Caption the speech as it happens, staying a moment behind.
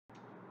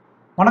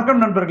வணக்கம்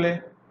நண்பர்களே.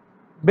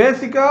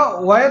 பேசிக்கா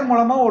வயர்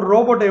மூலமா ஒரு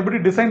ரோபோட்டை எப்படி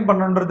டிசைன்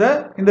பண்ணணுன்றத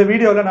இந்த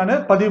வீடியோவில் நான்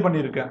பதிவு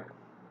பண்ணியிருக்கேன்.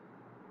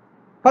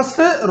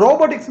 ஃபர்ஸ்ட்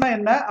ரோபோட்டிக்ஸ்னா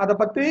என்ன, அதை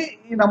பத்தி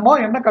நம்ம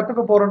என்ன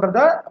கத்துக்க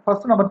போறோன்றத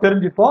ஃபர்ஸ்ட் நம்ம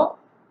தெரிஞ்சுப்போம்.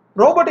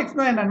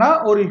 ரோபோட்டிக்ஸ்னா என்னன்னா,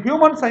 ஒரு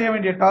ஹியூமன் செய்ய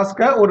வேண்டிய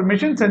டாஸ்கை ஒரு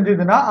மிஷின்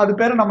செஞ்சதுன்னா அது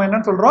பேரை நம்ம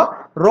என்னன்னு சொல்றோம்,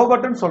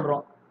 ரோபோட்னு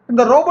சொல்றோம்.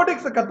 இந்த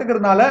ரோபோட்டிக்ஸை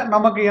கத்துக்கிறதுனால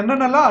நமக்கு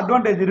என்னென்னலாம்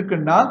அட்வான்டேஜ்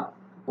இருக்குன்னா,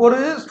 ஒரு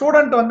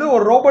ஸ்டூடெண்ட் வந்து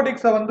ஒரு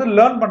ரோபோட்டிக்ஸை வந்து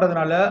லேர்ன்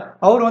பண்றதுனால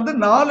அவர் வந்து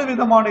 4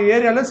 விதமான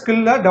ஏரியால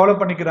ஸ்கில்ல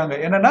டெவலப் பண்ணிக்கிறாங்க.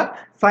 என்னன்னா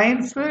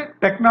science,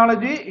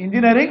 technology,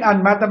 engineering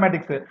and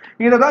mathematics.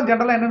 இதை தான்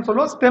ஜென்ரலா என்னன்னு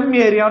சொல்லுவோம், ஸ்டெம்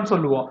ஏரியான்னு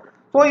சொல்லுவோம்.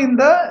 ஸோ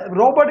இந்த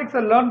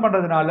ரோபோட்டிக்ஸை லேர்ன்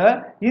பண்றதுனால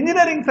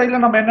இன்ஜினியரிங்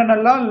சைட்ல நம்ம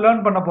என்னென்னலாம்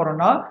லேர்ன் பண்ண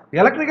போறோம்னா,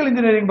 எலக்ட்ரிக்கல்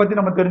இன்ஜினியரிங்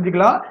பத்தி நம்ம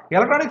தெரிஞ்சுக்கலாம்,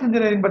 எலக்ட்ரானிக்ஸ்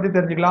இன்ஜினியரிங் பத்தி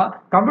தெரிஞ்சுக்கலாம்,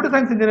 கம்ப்யூட்டர்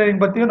சயின்ஸ்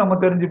இன்ஜினியரிங் பத்தியும் நம்ம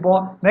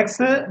தெரிஞ்சுப்போம்.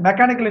 நெக்ஸ்ட்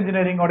மெக்கானிக்கல்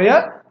இன்ஜினியரிங்கோடைய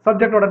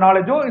சப்ஜெக்டோட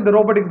நாலேஜும் இந்த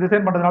ரோபோட்டிக்ஸ்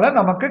டிசைன் பண்றதுனால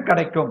நமக்கு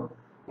கிடைக்கும்.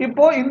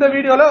 இப்போ இந்த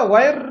வீடியோல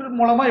வயர்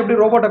மூலமா எப்படி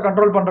ரோபோட்டை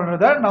கண்ட்ரோல்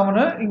பண்றத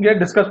நாம இங்க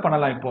டிஸ்கஸ்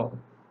பண்ணலாம்.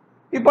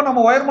 இப்போ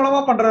நம்ம வயர் மூலமா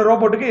பண்ற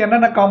ரோபோட்டுக்கு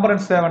என்னென்ன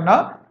காம்பனன்ட்ஸ் தேவைன்னா,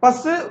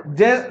 ஃபர்ஸ்ட்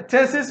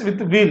சேசிஸ்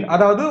வித் வீல்,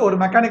 அதாவது ஒரு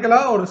மெக்கானிக்கலா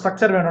ஒரு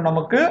ஸ்ட்ரக்சர் வேணும்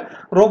நமக்கு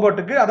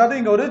ரோபோட்டுக்கு. அதாவது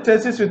இங்க ஒரு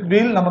சேசிஸ் வித்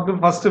வீல் நமக்கு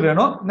ஃபர்ஸ்ட்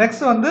வேணும்.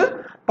 நெக்ஸ்ட் வந்து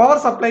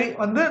பவர் சப்ளை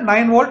வந்து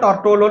 9 volt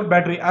R 12 volt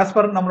battery, as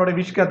per நம்மளோட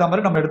விஷயக்கு ஏற்ற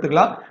மாதிரி நம்ம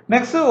எடுத்துக்கலாம்.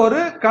 நெக்ஸ்ட் ஒரு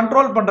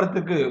கண்ட்ரோல்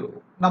பண்றதுக்கு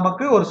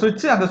நமக்கு ஒரு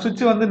சுவிட்ச், அந்த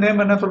சுவிட்ச் வந்து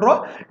நேம் என்ன சொல்றோம்,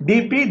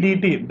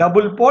 டிபிடிடி,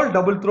 டபுள் போல்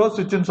டபுள் த்ரோ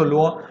சுவிட்ச்னு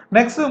சொல்லுவோம்.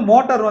 நெக்ஸ்ட்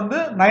மோட்டார் வந்து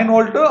 9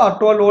 வோல்ட் ஆர்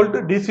 12 வோல்ட்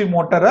டிசி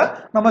மோட்டரை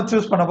நம்ம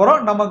சூஸ் பண்ண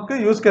போறோம், நமக்கு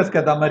யூஸ் கேஸ்க்கு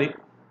ஏற்ற மாதிரி.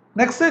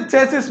 Next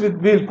chassis with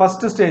wheel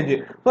first stage.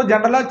 So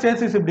ஜென்ரலா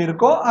சேசிஸ் இப்படி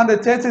இருக்கும். அந்த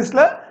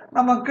சேசிஸ்ல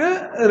நமக்கு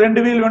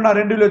 2 வீல் வேணா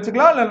 2 வீல்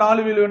வச்சுக்கலாம், இல்ல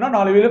 4 வீல் வேணா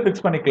 4 வீல்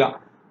ஃபிக்ஸ் பண்ணிக்கலாம்.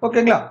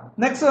 ஓகேங்களா.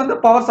 நெக்ஸ்ட் வந்து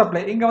பவர்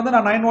சப்ளை. இங்க வந்து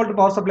நான் 9 வோல்ட்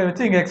பவர் சப்ளை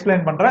வச்சு இங்க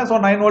எக்ஸ்பிளைன் பண்றேன். ஸோ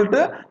 9 வோல்ட்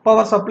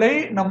பவர் சப்ளை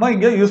நம்ம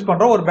இங்க யூஸ்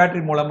பண்றோம் ஒரு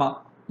பேட்டரி மூலமா.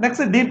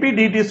 நெக்ஸ்ட்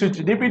டிபிடிடி சுவிட்ச்.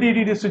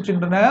 டிபிடிடி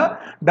சுவிட்ச்ன்றன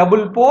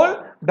டபுள் போல்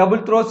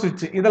டபுள் த்ரோ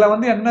சுவிட்ச். இதுல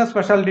வந்து என்ன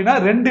ஸ்பெஷாலிட்டினா,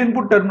 2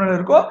 இன்புட் டெர்மினல்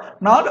இருக்கும்,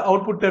 4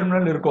 அவுட்புட்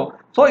டெர்மினல் இருக்கும்.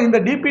 ஸோ இந்த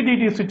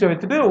டிபிடிடி சுவிட்சை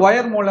வச்சுட்டு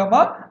வயர்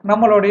மூலமா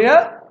நம்மளுடைய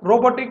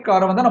ரோபோட்டிக்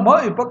காரை வந்து நம்ம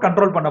இப்போ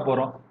கண்ட்ரோல் பண்ண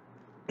போறோம்.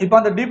 இப்போ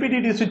அந்த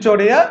டிபிடிடி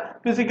சுவிட்சோடைய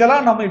பிசிக்கலா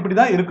நம்ம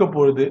இப்படிதான் இருக்க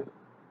போகுது.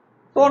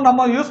 ஸோ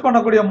நம்ம யூஸ்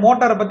பண்ணக்கூடிய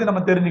மோட்டாரை பத்தி நம்ம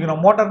தெரிஞ்சுக்கணும்.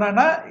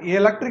 மோட்டர்னா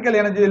எலக்ட்ரிக்கல்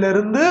எனர்ஜியில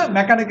இருந்து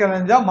மெக்கானிக்கல்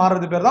எனர்ஜியா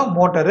மாறுறது பேர் தான்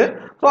மோட்டரு.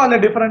 ஸோ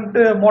அதில் டிஃப்ரெண்ட்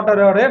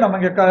மோட்டரோட நம்ம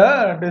இங்கே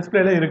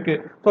டிஸ்பிளேல இருக்கு.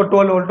 ஸோ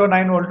 12 வோல்ட்டோ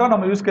 9 வோல்ட்டோ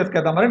நம்ம யூஸ் கேஸ்க்கு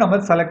ஏற்ற மாதிரி நம்ம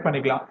செலக்ட்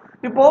பண்ணிக்கலாம்.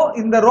 இப்போ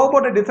இந்த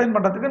ரோபோட்டை டிசைன்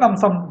பண்றதுக்கு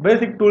நம்ம சம்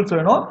பேசிக் டூல்ஸ்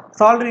வேணும்.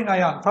 Soldering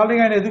ion.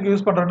 சால்டரிங் அயான் எதுக்கு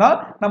யூஸ் பண்றோம்னா,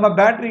 நம்ம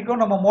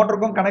பேட்டரிக்கும் நம்ம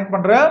மோட்டருக்கும் கனெக்ட்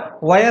பண்ற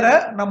வயரை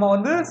நம்ம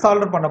வந்து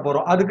சால்டர் பண்ண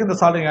போறோம். அதுக்கு இந்த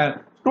சால்டரிங் அயான்.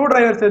 ஸ்க்ரூ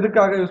டிரைவர்ஸ்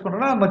எதுக்காக யூஸ்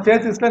பண்றோம்னா, நம்ம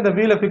சேசிஸ்ல இந்த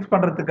வீலை ஃபிக்ஸ்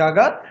பண்றதுக்காக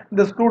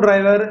இந்த ஸ்க்ரூ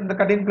டிரைவர், இந்த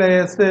கட்டிங்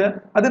பிளேயர்ஸ்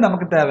அது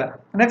நமக்கு தேவை.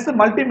 Next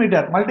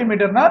multimeter.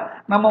 மல்டிமீட்டர்னா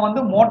நம்ம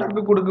வந்து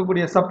மோட்டருக்கு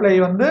கொடுக்கக்கூடிய சப்ளை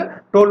வந்து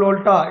 12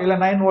 வோல்ட்டா இல்ல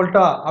 9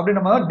 வோல்ட்டா அப்படி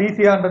நம்ம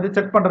டிசியான்றது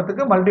செக்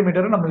பண்றதுக்கு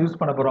மல்டிமீட்டரை நம்ம யூஸ்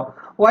பண்ண போறோம்.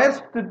 வயர்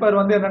ஸ்ட்ரிப்பர்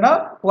வந்து என்னன்னா,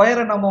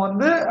 வயரை நம்ம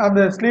வந்து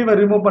அந்த ஸ்லீவை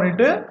ரிமூவ்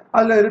பண்ணிட்டு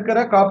அதுல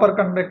இருக்கிற காப்பர்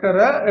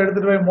கண்டக்டரை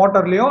எடுத்துட்டு போய்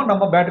மோட்டர்லயும்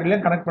நம்ம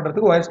பேட்டரிலயும் கனெக்ட்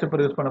பண்றதுக்கு வயர்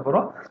ஸ்ட்ரிப்பர் யூஸ் பண்ண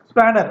போறோம்.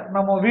 ஸ்பேனர்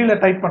நம்ம வீலை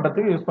டைட்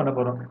பண்றதுக்கு யூஸ் பண்ண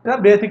போறோம்.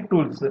 இதான் பேசிக்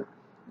டூல்ஸ்.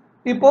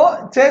 இப்போ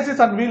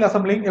சேசிஸ் அண்ட் வீல்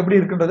அசம்பிளிங் எப்படி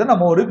இருக்குன்றதை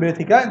நம்ம ஒரு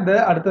பேசிக்கா இந்த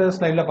அடுத்த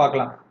ஸ்லைட்ல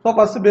பார்க்கலாம். ஸோ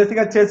ஃபர்ஸ்ட்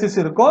பேசிக்கா சேசிஸ்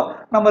இருக்கும்.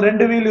 நம்ம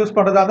 2 வீல் யூஸ்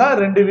பண்றதா இருந்தா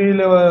 2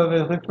 வீல்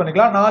ஃபிக்ஸ்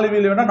பண்ணிக்கலாம், 4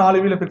 வீல் வேணா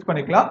 4 வீல ஃபிக்ஸ்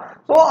பண்ணிக்கலாம்.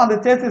 ஸோ அந்த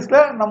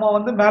சேசிஸ்ல நம்ம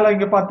வந்து மேல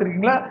இங்க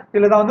பார்த்துருக்கீங்களா,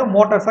 இதுல தான் வந்து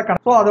மோட்டார்ஸை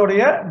ஸோ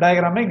அதோடைய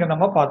டயக்ராமை இங்க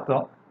நம்ம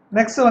பார்த்தோம்.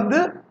 நெக்ஸ்ட் வந்து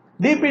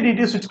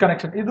டிபிடிடி சுவிட்ச்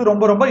கனெக்ஷன். இது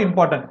ரொம்ப ரொம்ப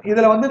இம்பார்ட்டன்ட்.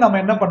 இதுல வந்து நம்ம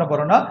என்ன பண்ண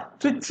போறோம்னா,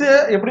 சுவிட்ச்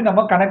எப்படி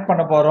நம்ம கனெக்ட்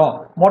பண்ண போறோம்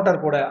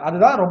மோட்டார் கூட,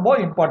 அதுதான் ரொம்ப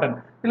இம்பார்ட்டன்ட்.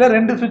 இதுல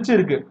 2 சுவிட்ச்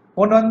இருக்கு.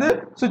 ஒன்னு வந்து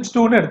சுவிட்ச்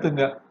 2ன்னு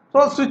எடுத்துங்க.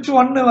 ஸோ சுவிட்ச்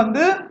 1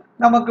 வந்து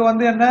நமக்கு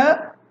வந்து என்ன,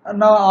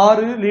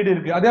 6 லீடு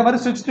இருக்கு. அதே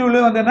மாதிரி சுவிட்ச்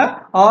 2ல வந்து என்ன,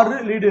 6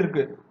 லீடு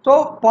இருக்கு. ஸோ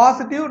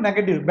பாசிட்டிவ்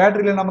நெகட்டிவ்,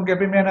 பேட்டரியில நமக்கு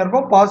எப்பயுமே என்ன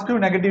இருக்கும், பாசிட்டிவ்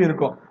நெகட்டிவ்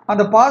இருக்கும்.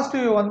 அந்த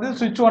பாசிட்டிவ் வந்து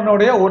சுவிட்ச்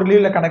 1 ஒரு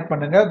லீட்ல கனெக்ட்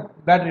பண்ணுங்க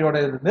பேட்டரியோட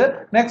இருந்து.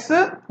 நெக்ஸ்ட்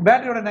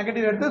பேட்டரியோட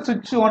நெகட்டிவ் எடுத்து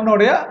சுவிட்ச்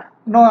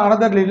 1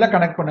 அனதர் லீட்ல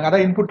கனெக்ட் பண்ணுங்க,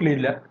 அதாவது இன்புட்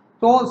லீட்ல.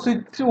 ஸோ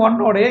சுவிட்ச்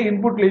 1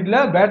 இன்புட் லீட்ல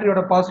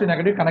பேட்டரியோட பாசிட்டிவ்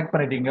நெகட்டிவ் கனெக்ட்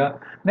பண்ணிட்டீங்க.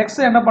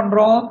 நெக்ஸ்ட் என்ன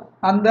பண்றோம்,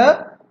 அந்த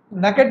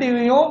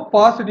நெகட்டிவையும்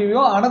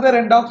பாசிட்டிவையும் அனதர்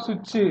எண்ட் ஆஃப்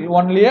சுவிட்ச்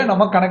 1லயே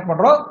நம்ம கனெக்ட்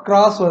பண்றோம்,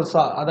 கிராஸ்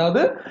வர்ஸா,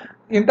 அதாவது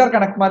இன்டர்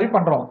கனெக்ட் மாதிரி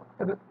பண்றோம்.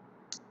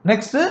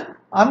 நெக்ஸ்ட்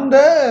அந்த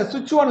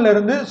சுவிட்ச் 1ல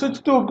இருந்து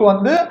சுவிட்ச் 2க்கு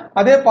வந்து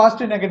அதே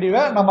பாசிட்டிவ்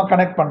நெகட்டிவை நம்ம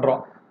கனெக்ட்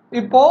பண்றோம்.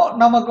 இப்போ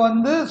நமக்கு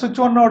வந்து சுவிட்ச்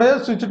 1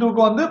 சுவிட்ச்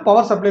 2க்கு வந்து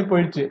பவர் சப்ளை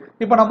போயிடுச்சு.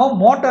 இப்போ நம்ம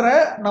மோட்டரை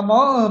நம்ம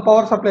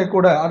பவர் சப்ளை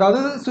கூட,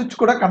 அதாவது சுவிட்ச்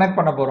கூட கனெக்ட்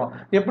பண்ண போறோம்.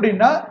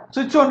 எப்படின்னா,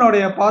 சுவிட்ச்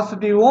 1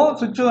 பாசிட்டிவும்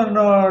சுவிட்ச்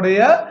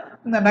 1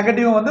 இந்த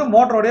நெகட்டிவ் வந்து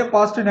மோட்டரோடைய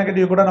பாசிட்டிவ்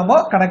நெகட்டிவ் கூட நம்ம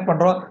கனெக்ட்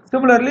பண்றோம்.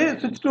 சிமிலர்லி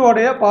சுவிட்ச்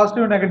 2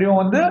 பாசிட்டிவ் நெகட்டிவ்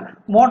வந்து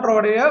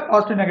மோட்டரோடைய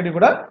பாசிட்டிவ் நெகட்டிவ்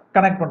கூட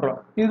கனெக்ட் பண்றோம்.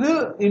 இது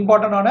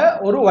இம்பார்ட்டன்டான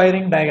ஒரு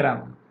வயரிங்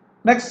டயக்ராம்.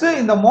 நெக்ஸ்ட்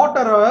இந்த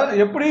மோட்டார்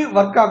எப்படி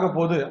ஒர்க் ஆக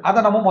போகுது அதை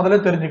நம்ம முதல்ல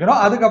தெரிஞ்சுக்கணும்.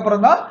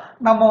 அதுக்கப்புறம் தான்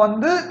நம்ம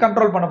வந்து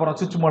கண்ட்ரோல் பண்ண போறோம்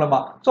சுவிட்ச் மூலமா.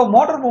 ஸோ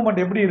மோட்டார்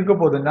மூவ்மெண்ட் எப்படி இருக்க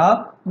போகுதுன்னா,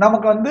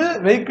 நமக்கு வந்து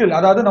வெஹிக்கிள்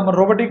அதாவது நம்ம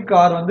ரோபோட்டிக்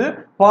கார் வந்து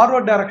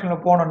ஃபார்வர்ட் டைரக்ஷன்ல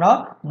போனோம்னா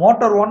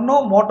மோட்டார்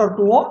 1ம் மோட்டார்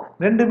 2ம்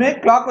ரெண்டுமே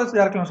கிளாக் வைஸ்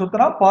டைரக்ஷன்ல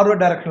சுத்தினா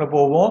ஃபார்வர்ட் டைரக்ஷன்ல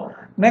போகும்.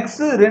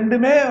 நெக்ஸ்ட்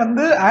ரெண்டுமே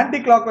வந்து ஆன்டி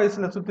கிளாக்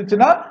வைஸ்ல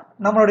சுத்துச்சுன்னா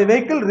நம்மளுடைய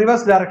வெஹிக்கிள்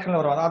ரிவர்ஸ் டைரக்ஷன்ல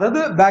வரும்,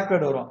 அதாவது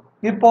பேக்வேர்டு வரும்.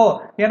 இப்போ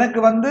எனக்கு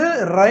வந்து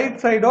ரைட்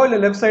சைடோ இல்ல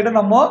லெஃப்ட் சைடோ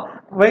நம்ம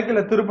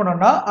வெஹிக்கிளை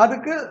திருப்பணும்னா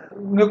அதுக்கு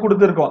இங்க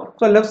கொடுத்துருக்கோம்.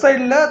 ஸோ லெஃப்ட்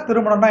சைடில்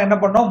திரும்பணும்னா என்ன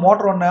பண்ணோம்,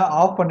 மோட்டர் 1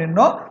 ஆஃப்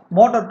பண்ணிடணும்,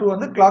 மோட்டர் 2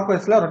 வந்து கிளாக்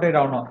வைஸ்ல ரொட்டேட்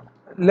ஆகணும்.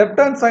 Left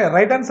hand side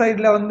right hand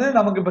சைடில் வந்து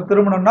நமக்கு இப்போ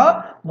திரும்பணும்னா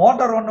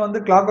மோட்டார் 1 வந்து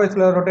கிளாக்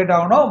வைஸ்ல ரொட்டேட்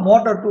ஆகணும்,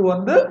 மோட்டார் 2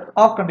 வந்து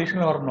ஆஃப்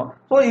கண்டிஷன்ல வரணும்.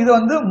 ஸோ இது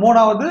வந்து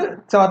மூணாவது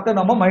சார்ட்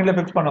நம்ம மைண்ட்ல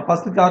ஃபிக்ஸ் பண்ணோம்.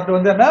 ஃபர்ஸ்ட் சார்ட்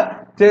வந்து என்ன,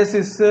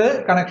 சேசிஸ்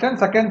கனெக்ஷன்.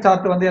 செகண்ட்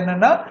சார்ட் வந்து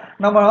என்னன்னா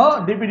நம்ம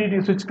டிபிடிடி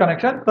சுவிட்ச்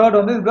கனெக்ஷன். தேர்ட்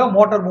வந்து இது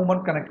மோட்டார்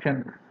மூவ்மெண்ட்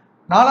கனெக்ஷன்.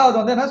 நாலாவது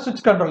வந்து என்ன,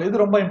 சுவிட்ச் கண்ட்ரோல்.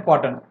 இது ரொம்ப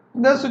இம்பார்ட்டன்ட்.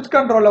 இந்த சுவிட்ச்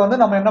கண்ட்ரோல்ல வந்து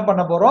நம்ம என்ன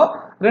பண்ண போறோம்,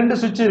 ரெண்டு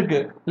சுவிட்ச் இருக்கு,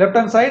 left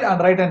hand side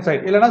and right hand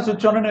side. இல்லைன்னா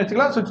சுவிட்ச் 1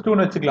 வச்சுக்கலாம், சுவிட்ச் 2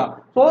 வச்சுக்கலாம்.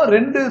 ஸோ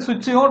ரெண்டு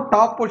சுவிட்சையும்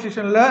டாப்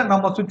பொசிஷன்ல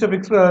நம்ம சுவிட்சை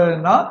ஃபிக்ஸ்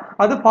பண்ணா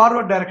அது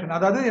ஃபார்வர்ட் டைரக்ஷன்,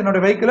 அதாவது என்னோட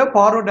வெஹிக்கிளை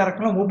ஃபார்வர்ட்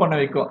டைரக்ஷன்ல மூவ் பண்ண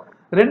வைக்கும்.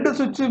 ரெண்டு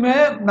சுவிட்சுமே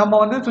நம்ம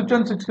வந்து சுவிட்ச்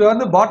 1 சுவிட்ச்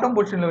வந்து பாட்டம்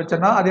பொசிஷன்ல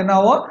வச்சோம்னா அது என்ன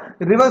ஆகும்,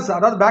 ரிவர்ஸ்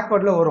அதாவது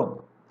பேக்வர்ட்ல வரும்.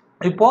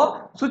 இப்போ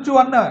சுவிட்ச்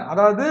 1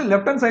 அதாவது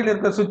லெஃப்ட் ஹேண்ட் சைடுல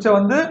இருக்கிற சுவிட்சை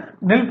வந்து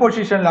நில்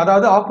பொசிஷன்ல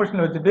அதாவது ஆஃப்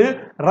பொசிஷன்ல வச்சுட்டு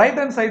ரைட்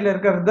ஹேண்ட் சைடுல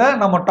இருக்கிறத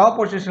நம்ம டாப்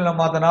பொசிஷன்ல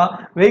மாத்தினா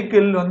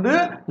வெஹிக்கிள் வந்து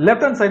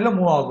லெஃப்ட் ஹேண்ட் சைடுல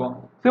மூவ் ஆகும்.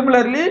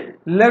 சிமிலர்லி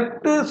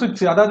லெஃப்ட்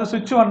சுவிட்ச் அதாவது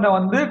சுவிட்ச் 1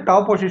 வந்து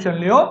டாப்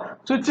பொசிஷன்லயும்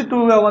சுவிட்ச்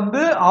 2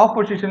 வந்து ஆஃப்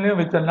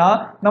பொசிஷன்லயும் வச்சோம்னா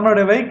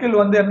நம்மளுடைய வெஹிக்கிள்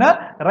வந்து என்ன,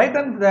 ரைட்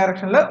ஹேண்ட்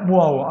டைரக்ஷன்ல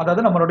மூவ் ஆகும்,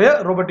 அதாவது நம்மளுடைய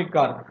ரோபோட்டிக்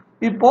கார்.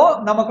 இப்போ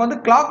நமக்கு வந்து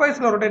கிளாக்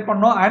வைஸ்ல ரொட்டேட்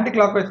பண்ணணும், ஆன்டி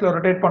கிளாக் வைஸ்ல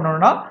ரொட்டேட்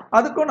பண்ணணும்னா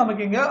அதுக்கும்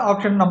நமக்கு இங்க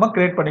ஆப்ஷன் நம்ம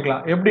கிரியேட்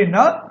பண்ணிக்கலாம்.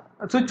 எப்படின்னா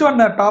சுவிட்ச்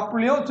 1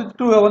 டாப்லயும் சுவிட்ச்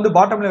 2 வந்து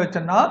பாட்டம்ல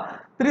வச்சோம்னா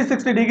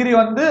 360 டிகிரி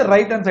வந்து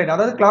ரைட் ஹேண்ட் சைடு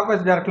அதாவது கிளாக்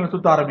வைஸ் டைரக்ஷன்ல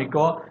சுத்த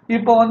ஆரம்பிக்கும்.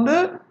 இப்போ வந்து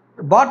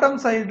பாட்டம்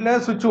சைடுல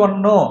சுவிட்ச்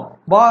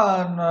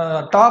 1ம்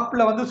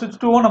டாப்ல வந்து சுவிட்ச்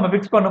 2ம் நம்ம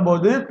ஃபிக்ஸ்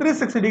பண்ணும்போது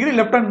 360 டிகிரி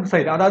லெஃப்ட் ஹேண்ட்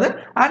சைடு அதாவது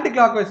ஆன்டி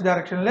கிளாக் வைஸ்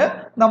டைரக்ஷன்ல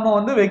நம்ம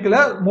வந்து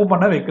வெஹிக்கிளை மூவ்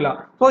பண்ண வைக்கலாம்.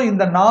 ஸோ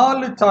இந்த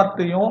 4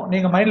 சார்ட்டையும்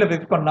நீங்க மைண்ட்ல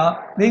ஃபிக்ஸ் பண்ணா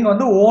நீங்க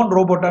வந்து ஓன்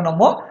ரோபோட்டை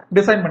நம்ம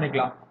டிசைன்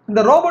பண்ணிக்கலாம்.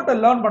 இந்த ரோபோட்டை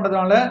லேர்ன்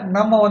பண்றதுனால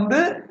நம்ம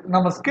வந்து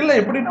நம்ம ஸ்கில்லை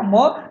எப்படி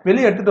நம்ம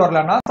வெளியே எடுத்துட்டு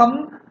வரலாம்னா சம்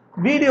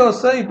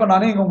வீடியோஸ் இப்போ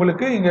நான்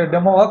உங்களுக்கு இங்க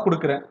டெமோவா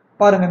கொடுக்குறேன்,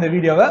 பாருங்க இந்த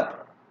வீடியோவை.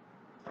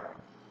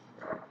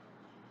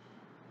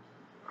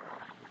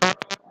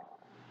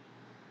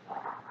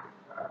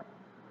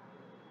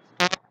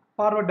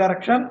 Forward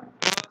direction,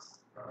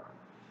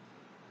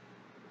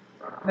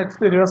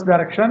 next reverse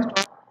direction,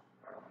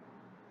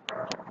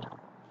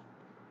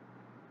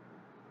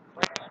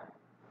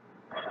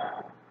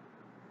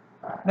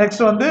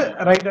 next வந்து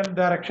ரைட் ஹேண்ட்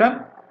டைரக்ஷன்,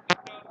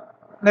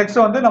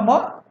 நெக்ஸ்ட் வந்து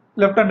நம்ம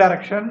லெஃப்ட் ஹேண்ட்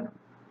டைரக்ஷன்.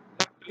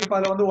 இப்போ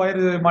அதில் வந்து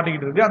ஒயர்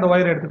மாட்டிக்கிட்டு இருக்கு, அந்த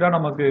ஒயர் எடுத்துட்டா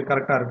நமக்கு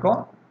கரெக்டாக இருக்கும்,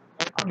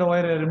 அந்த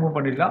ஒயரை ரிமூவ்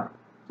பண்ணிடலாம்.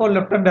 So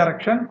left hand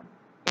direction.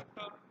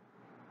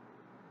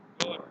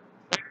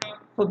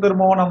 So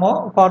திரும்பவும் நம்ம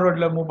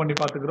ஃபார்வர்டில் மூவ் பண்ணி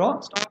பார்த்துக்கிறோம்,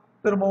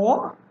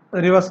 திரும்பவும்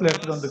ரிவர்ஸில்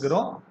எடுத்துகிட்டு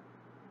வந்துக்கிறோம்.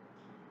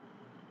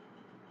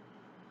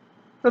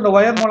 ஸோ இந்த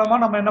ஒயர்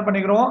மூலமாக நம்ம என்ன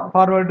பண்ணிக்கிறோம்,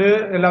 ஃபார்வர்டு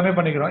எல்லாமே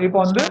பண்ணிக்கிறோம். இப்போ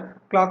வந்து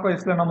கிளாக்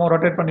வைஸில் நம்ம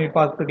ரொட்டேட் பண்ணி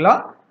பார்த்துக்கலாம்,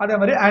 அதே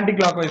மாதிரி ஆன்டி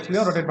கிளாக்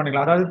வைஸ்லையும் ரொட்டேட்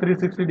பண்ணிக்கலாம், அதாவது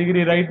 360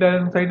 degree right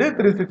hand side,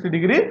 360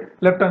 degree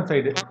left hand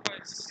side.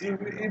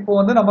 இப்போ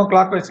வந்து நம்ம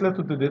கிளாக் வைஸில்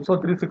சுற்றுது, ஸோ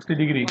 360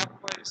 டிகிரி.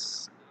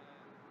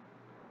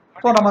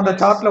 ஸோ நம்ம அந்த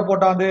சார்ட்ல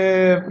போட்ட அந்த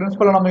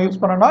பிரின்சிபலை நம்ம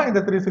யூஸ் பண்ணோம்னா இந்த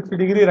 360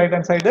 degree right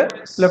hand side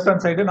left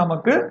hand side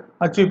நமக்கு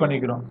அச்சீவ்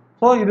பண்ணிக்கிறோம்.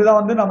 ஸோ இதுதான்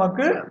வந்து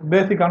நமக்கு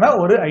பேசிக்கான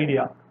ஒரு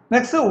ஐடியா.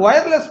 நெக்ஸ்ட்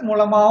ஒயர்லெஸ்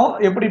மூலமாகவும்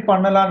எப்படி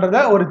பண்ணலான்றத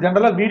ஒரு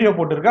ஜென்ரலாக வீடியோ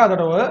போட்டிருக்கேன்,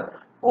 அதோட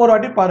ஒரு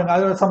வாட்டி பாருங்க.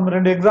 அது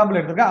ரெண்டு எக்ஸாம்பிள்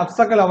எடுத்திருக்கேன்,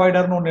 அப்சக்கல்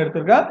அவாய்டர்னு ஒன்று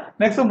எடுத்திருக்கேன்.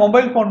 நெக்ஸ்ட்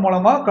மொபைல் ஃபோன்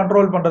மூலமா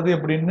கண்ட்ரோல் பண்றது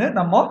எப்படின்னு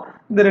நம்ம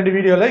இந்த ரெண்டு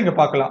வீடியோல இங்க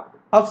பார்க்கலாம்.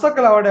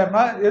 அப்சக்கல்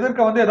அவாய்டர்னா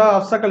எதிர்க்க வந்து ஏதாவது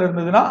அப்சக்கல்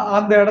இருந்ததுன்னா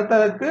அந்த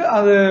இடத்துக்கு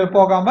அது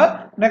போகாம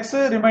நெக்ஸ்ட்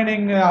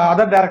ரிமைனிங்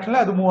அதர்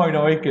டைரக்ஷன்ல அது மூவ்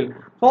ஆகிடும் வெஹிக்கிள்.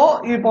 ஸோ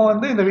இப்போ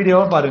வந்து இந்த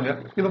வீடியோவை பாருங்க.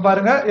 இப்போ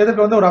பாருங்க,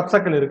 எதுக்கு வந்து ஒரு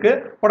அப்சக்கல் இருக்கு,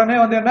 உடனே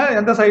வந்து என்ன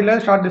எந்த சைட்ல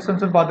ஷார்ட்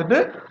டிஸ்டன்ஸ் பார்த்துட்டு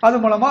அது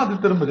மூலமா அது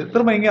திரும்புது,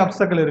 திரும்ப இங்கே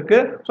அப்சக்கல் இருக்கு,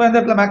 ஸோ எந்த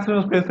இடத்துல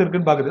மேக்ஸிமம் ஸ்பேஸ்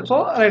இருக்குன்னு பாக்குது, ஸோ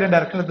ரைட் ஹேண்ட்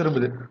டைரக்ஷன்ல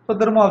திரும்புது. ஸோ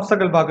திரும்ப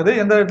அப்சக்கல் பாக்குது,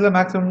 எந்த இடத்துல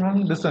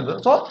மேக்ஸிமம் டிஸ்டன்ஸ்,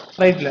 ஸோ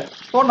ரைட்ல.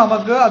 ஸோ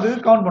நமக்கு அது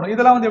கவுண்ட் பண்ணும்.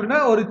 இதெல்லாம் வந்து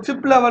எப்படின்னா ஒரு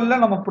சிப்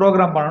லெவல்ல நம்ம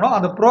ப்ரோக்ராம் பண்ணணும்.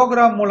 அந்த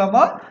ப்ரோக்ராம்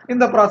மூலமா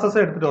இந்த ப்ராசஸை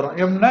எடுத்துட்டு வரும்.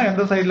 எப்படின்னா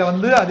எந்த சைட்ல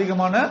வந்து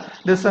அதிகமான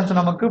டிஸ்டன்ஸ்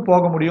நமக்கு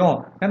போக முடியும்,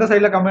 எந்த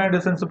சைட்ல கம்மியான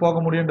டிஸ்டன்ஸ் போக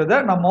முடியுன்றதை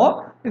நம்ம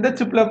இந்த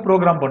சிப்ல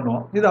ப்ரோக்ராம்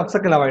பண்ணுவோம். இது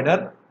அப்சக்கல்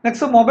அவாய்டர்.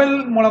 நெக்ஸ்ட் மொபைல்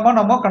மூலமா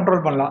நம்ம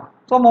கண்ட்ரோல் பண்ணலாம்.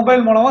 ஸோ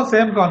மொபைல் மூலமா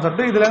சேம்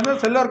கான்செப்ட். இதுல இருந்து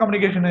செல்லுலார்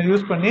கம்யூனிகேஷனை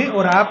யூஸ் பண்ணி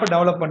ஒரு ஆப்பை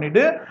டெவலப்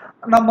பண்ணிட்டு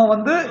நம்ம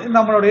வந்து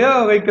நம்மளுடைய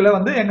வெஹிக்கிளை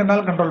வந்து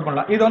எங்கனாலும் கண்ட்ரோல்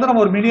பண்ணலாம். இது வந்து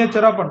நம்ம ஒரு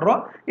மினியேச்சரா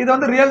பண்றோம். இது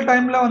வந்து ரியல்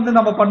டைம்ல வந்து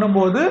நம்ம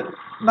பண்ணும்போது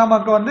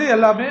நமக்கு வந்து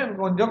எல்லாமே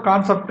கொஞ்சம்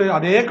கான்செப்ட்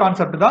அதே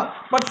கான்செப்ட் தான்,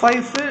 பட்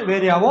சைஸ்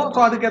வேரி ஆகும். ஸோ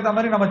அதுக்கேற்ற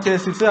மாதிரி நம்ம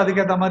சேசிஸ்,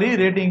 அதுக்கேற்ற மாதிரி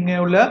ரேட்டிங்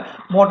உள்ள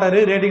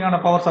மோட்டரு, ரேட்டிங்கான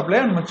பவர் சப்ளை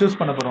நம்ம சூஸ்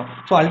பண்ண போகிறோம்.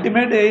 ஸோ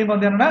அல்டிமேட் எய்ம்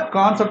வந்து என்னன்னா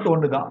கான்செப்ட்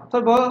ஒன்று தான். ஸோ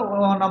இப்போ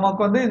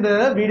நமக்கு வந்து இந்த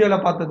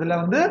வீடியோவில் பார்த்ததுல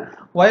வந்து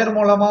ஒயர்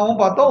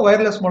மூலமாகவும் பார்த்தோம்,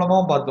 ஒயர்லெஸ்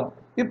மூலமாகவும் பார்த்தோம்.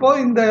 இப்போ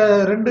இந்த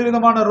ரெண்டு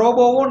விதமான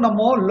ரோபோவும்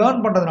நம்ம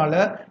லேர்ன் பண்றதுனால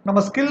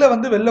நம்ம ஸ்கில்ல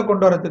வந்து வெளில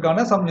கொண்டு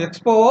வரதுக்கான சம்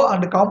எக்ஸ்போ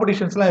அண்ட்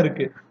காம்படிஷன்ஸ்லாம்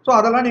இருக்கு. ஸோ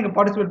அதெல்லாம் நீங்க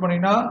பார்ட்டிசிபேட்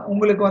பண்ணீங்கன்னா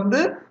உங்களுக்கு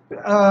வந்து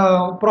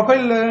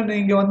ப்ரொஃபைல்ல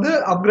நீங்க வந்து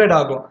அப்கிரேட்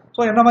ஆகும்.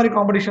 ஸோ என்ன மாதிரி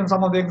காம்படிஷன்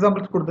சம் ஆஃப்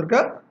எக்ஸாம்பிள்ஸ் கொடுத்துருக்க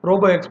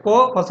robot expo,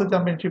 first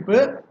championship,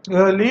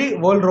 early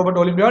world robot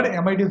olympiad,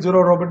 MIT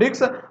zero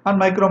robotics and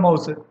micro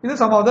mouse. இது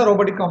some of the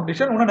robotic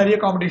competition. இன்னும் நிறைய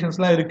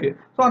காம்படிஷன்ஸ்லாம் இருக்கு.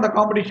 ஸோ அந்த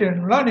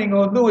காம்படிஷன்லாம் நீங்க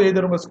வந்து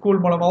எதிர் உங்க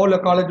ஸ்கூல் மூலமாவோ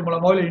இல்லை காலேஜ்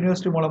மூலமாவோ இல்லை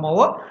யூனிவர்சிட்டி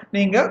மூலமாவோ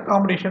நீங்க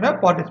காம்படிஷனை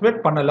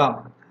பார்ட்டிசிபேட் பண்ணலாம்.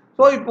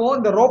 ஸோ இப்போ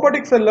இந்த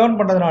ரோபோட்டிக்ஸை லேர்ன்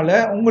பண்றதுனால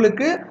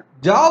உங்களுக்கு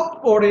ஜாப்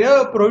உடைய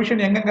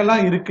ப்ரொவிஷன்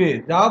எங்கெங்கெல்லாம் இருக்கு,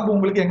 ஜாப்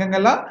உங்களுக்கு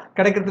எங்கெங்கெல்லாம்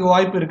கிடைக்கிறதுக்கு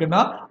வாய்ப்பு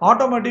இருக்குன்னா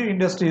ஆட்டோமேட்டிவ்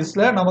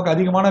இண்டஸ்ட்ரீஸ்ல நமக்கு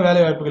அதிகமான வேலை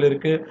வாய்ப்புகள்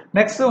இருக்கு.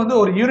 நெக்ஸ்ட் வந்து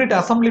ஒரு யூனிட்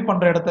அசம்பிளி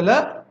பண்ற இடத்துல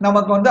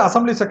நமக்கு வந்து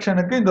அசம்பிளி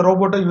செக்ஷனுக்கு இந்த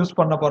ரோபோட்டை யூஸ்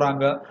பண்ண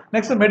போறாங்க.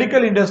 நெக்ஸ்ட்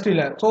மெடிக்கல்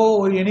இண்டஸ்ட்ரியில, ஸோ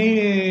எனி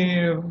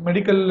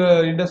மெடிக்கல்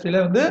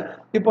இண்டஸ்ட்ரியில வந்து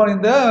இப்போ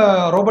இந்த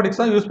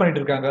ரோபோட்டிக்ஸ் தான் யூஸ்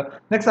பண்ணிட்டு இருக்காங்க.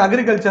 நெக்ஸ்ட்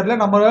அக்ரிகல்ச்சர்ல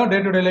நம்ம டே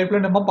டு டே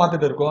லைஃப்ல நம்ம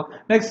பார்த்துட்டு இருக்கோம்.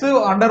 நெக்ஸ்ட்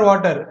அண்டர்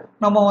வாட்டர்,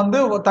 நம்ம வந்து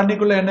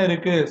தண்ணிக்குள்ள என்ன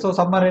இருக்கு, ஸோ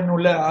சப்மரைன்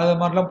உள்ள அது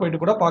மாதிரிலாம் போயிட்டு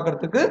கூட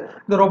பார்க்கறதுக்கு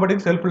இந்த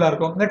ரோபோட்டிக்ஸ் ஹெல்ப்ஃபுல்லா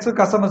இருக்கும். Next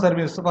customer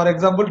service, for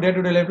example day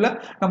to day லைஃப்ல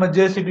நம்ம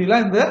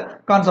ஜேசிபிலாம் இந்த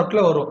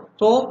கான்செப்ட்ல வரும்.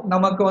 ஸோ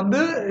நமக்கு வந்து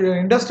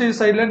இண்டஸ்ட்ரி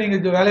சைட்ல நீங்க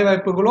வேலை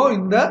வாய்ப்புகளும்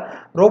இந்த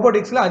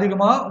ரோபோட்டிக்ஸ்ல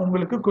அதிகமா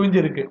உங்களுக்கு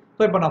குவிஞ்சிருக்கு.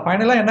 ஸோ இப்போ நான்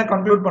ஃபைனலா என்ன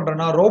கன்க்ளூட்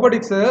பண்றேன்னா,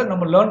 ரோபோட்டிக்ஸ்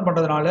நம்ம லேர்ன்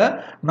பண்றதுனால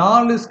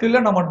 4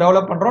 ஸ்கில்ல நம்ம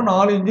டெவலப் பண்றோம்,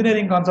 4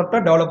 இன்ஜினியரிங்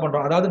கான்செப்டை டெவலப்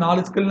பண்றோம். அதாவது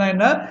 4 ஸ்கில்னா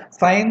என்ன,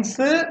 science,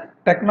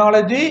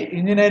 technology,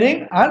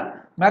 engineering and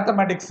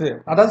mathematics,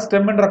 அதாவது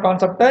ஸ்டெம்ன்ற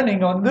கான்செப்டை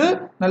நீங்க வந்து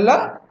நல்லா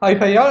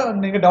ஹைஃபையா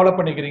நீங்க டெவலப்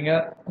பண்ணிக்கிறீங்க.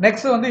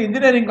 நெக்ஸ்ட் வந்து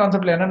இன்ஜினியரிங்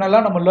கான்செப்ட்ல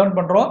என்னென்னலாம் நம்ம லேர்ன்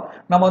பண்றோம்,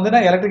 நம்ம வந்து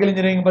எலக்ட்ரிக்கல்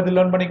இன்ஜினியரிங் பத்தி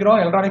லேர்ன் பண்ணிக்கிறோம்,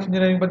 எலக்ட்ரானிக்ஸ்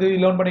இன்ஜினியரிங் பத்தி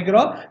லேர்ன்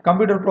பண்ணிக்கிறோம்,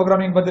 கம்ப்யூட்டர்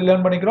ப்ரோக்ராமிங் பத்தி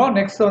லேர்ன் பண்ணிக்கிறோம்,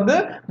 நெக்ஸ்ட் வந்து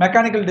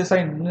மெக்கானிக்கல்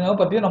டிசைன்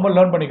பத்தி நம்ம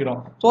லேர்ன் பண்ணிக்கிறோம்.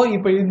 ஸோ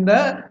இப்போ இந்த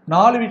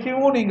 4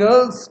 விஷயமும் நீங்க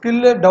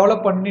ஸ்கில்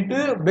டெவலப் பண்ணிட்டு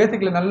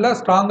பேசிக்ல நல்லா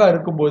ஸ்ட்ராங்கா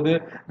இருக்கும்போது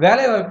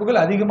வேலை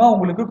வாய்ப்புகள் அதிகமா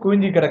உங்களுக்கு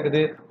குவிஞ்சி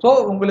கிடக்குது. ஸோ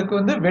உங்களுக்கு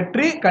வந்து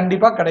வெற்றி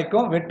கண்டிப்பா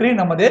கிடைக்கும். வெற்றி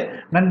நமதே.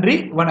 நன்றி,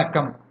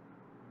 வணக்கம்.